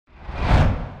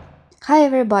Hi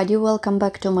everybody, welcome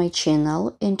back to my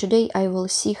channel, and today I will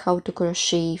see how to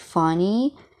crochet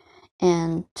funny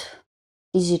and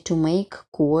easy to make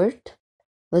cord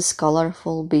with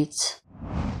colorful beads.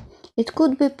 It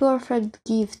could be perfect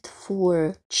gift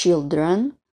for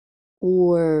children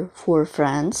or for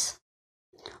friends.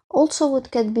 Also it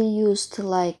can be used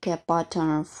like a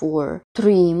pattern for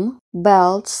trim,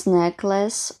 belts,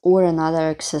 necklace or another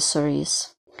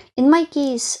accessories. In my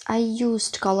case, I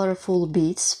used colorful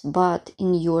beads, but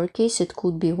in your case it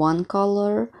could be one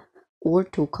color or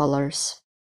two colors.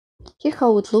 Here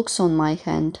how it looks on my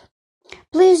hand.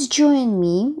 Please join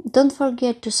me, don't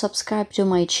forget to subscribe to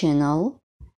my channel.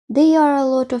 There are a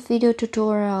lot of video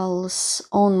tutorials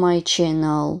on my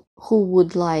channel who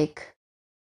would like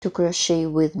to crochet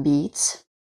with beads.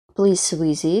 Please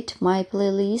visit my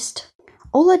playlist.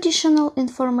 All additional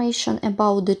information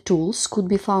about the tools could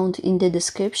be found in the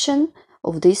description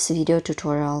of this video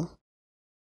tutorial.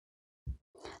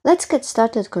 Let's get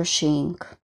started crocheting.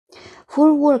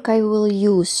 For work I will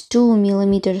use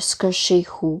 2mm crochet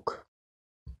hook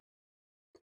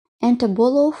and a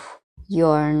ball of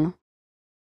yarn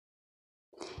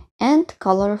and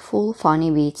colorful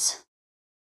funny beads.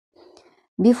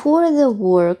 Before the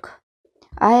work,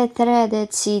 I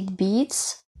threaded seed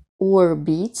beads or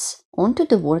beads onto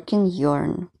the working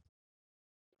yarn.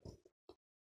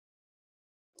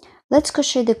 Let's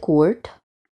crochet the cord.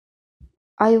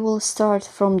 I will start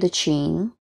from the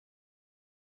chain.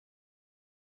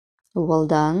 Well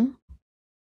done.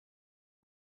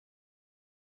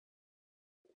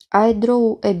 I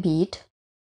draw a bead.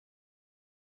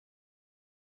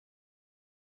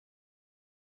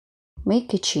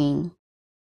 Make a chain.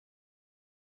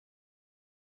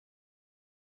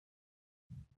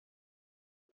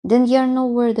 Then yarn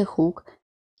over the hook.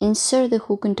 Insert the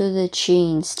hook into the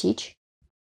chain stitch.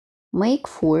 Make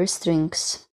 4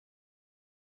 strings.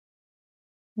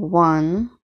 1,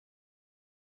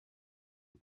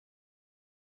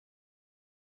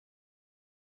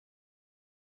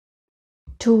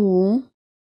 2,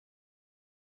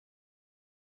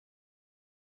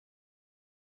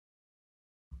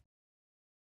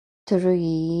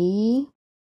 3,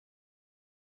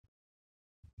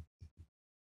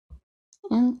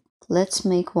 and let's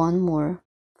make one more.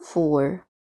 4.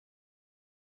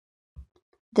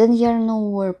 Then yarn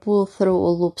over, pull through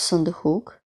all loops on the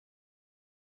hook.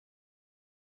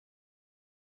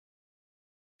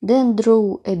 Then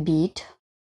draw a bead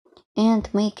and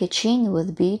make a chain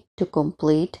with bead to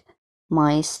complete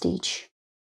my stitch.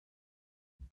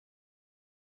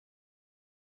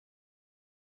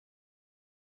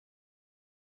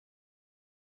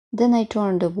 Then I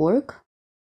turn the work,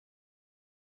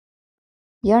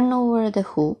 yarn over the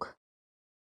hook,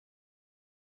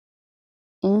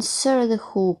 insert the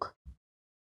hook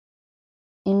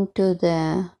into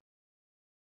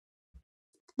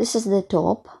this is the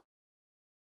top,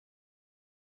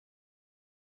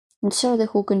 insert the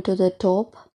hook into the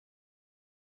top,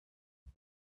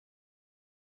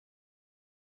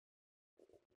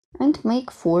 and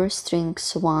make 4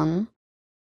 strings. 1,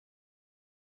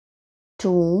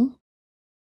 2,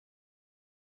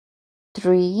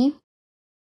 3,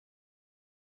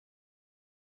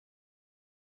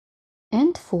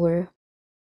 and 4.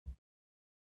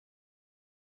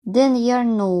 Then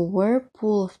yarn over,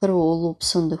 pull through all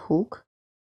loops on the hook,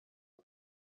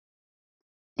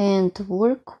 and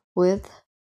work with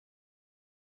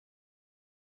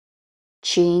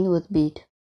chain with bead.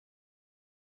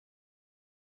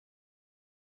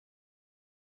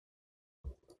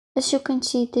 As you can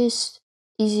see, it is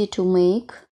easy to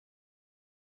make.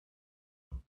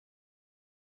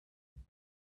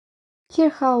 Here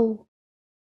how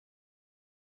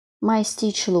my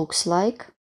stitch looks like.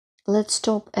 Let's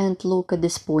stop and look at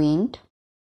this point.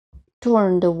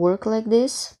 Turn the work like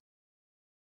this.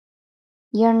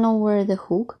 Yarn over the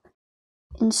hook.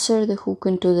 Insert the hook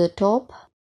into the top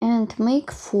and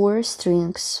make 4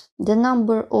 strings. The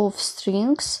number of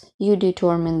strings you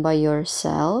determine by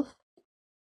yourself.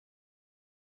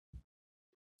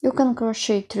 You can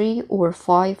crochet 3 or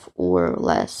 5 or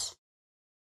less.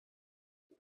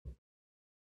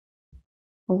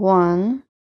 1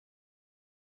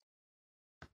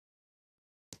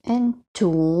 and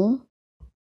 2,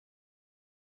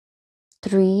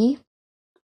 3,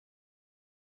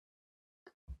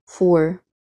 4.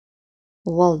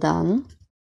 Well done.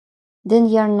 Then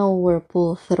yarn over,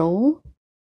 pull through,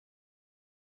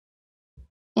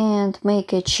 and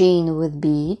make a chain with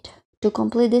bead to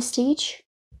complete the stitch.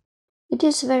 It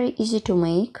is very easy to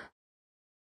make.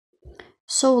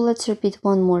 So let's repeat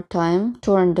one more time.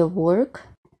 Turn the work.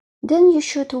 Then you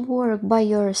should work by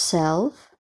yourself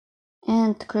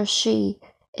and crochet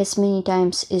as many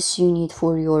times as you need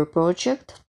for your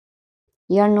project.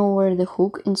 Yarn over the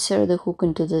hook, insert the hook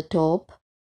into the top,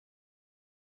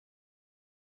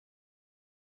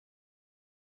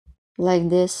 like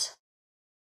this,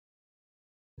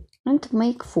 and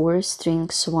make 4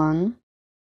 strings. 1,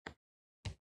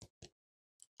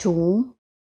 2,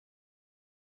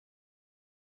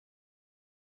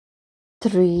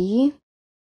 3,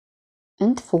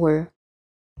 and 4.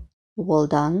 Well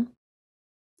done.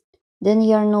 Then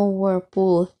yarn over,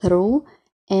 pull through,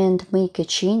 and make a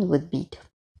chain with bead.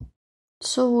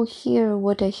 So here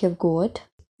what I have got.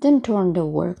 Then turn the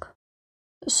work.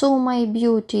 So my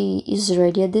beauty is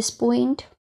ready at this point.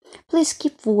 Please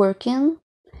keep working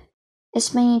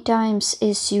as many times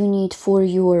as you need for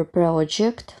your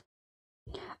project.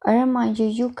 I remind you,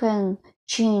 you can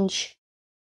change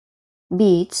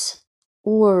beads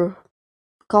or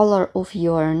color of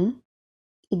yarn.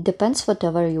 It depends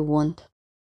whatever you want.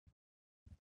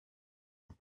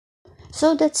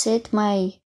 So that's it,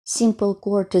 my simple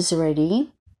cord is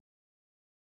ready.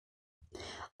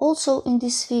 Also in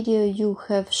this video you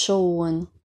have shown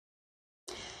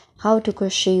how to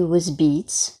crochet with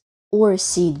beads or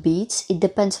seed beads. It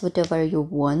depends whatever you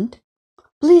want.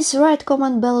 Please write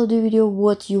comment below the video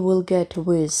what you will get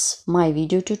with my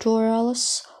video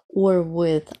tutorials or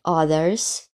with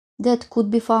others that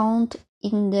could be found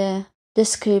in the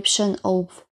description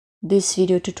of this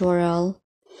video tutorial.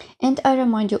 And I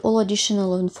remind you, all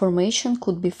additional information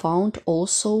could be found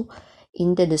also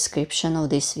in the description of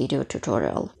this video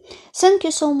tutorial. Thank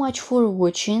you so much for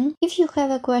watching. If you have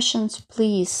a questions,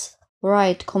 please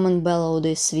write comment below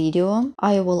this video.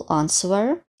 I will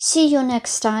answer. See you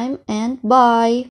next time and bye!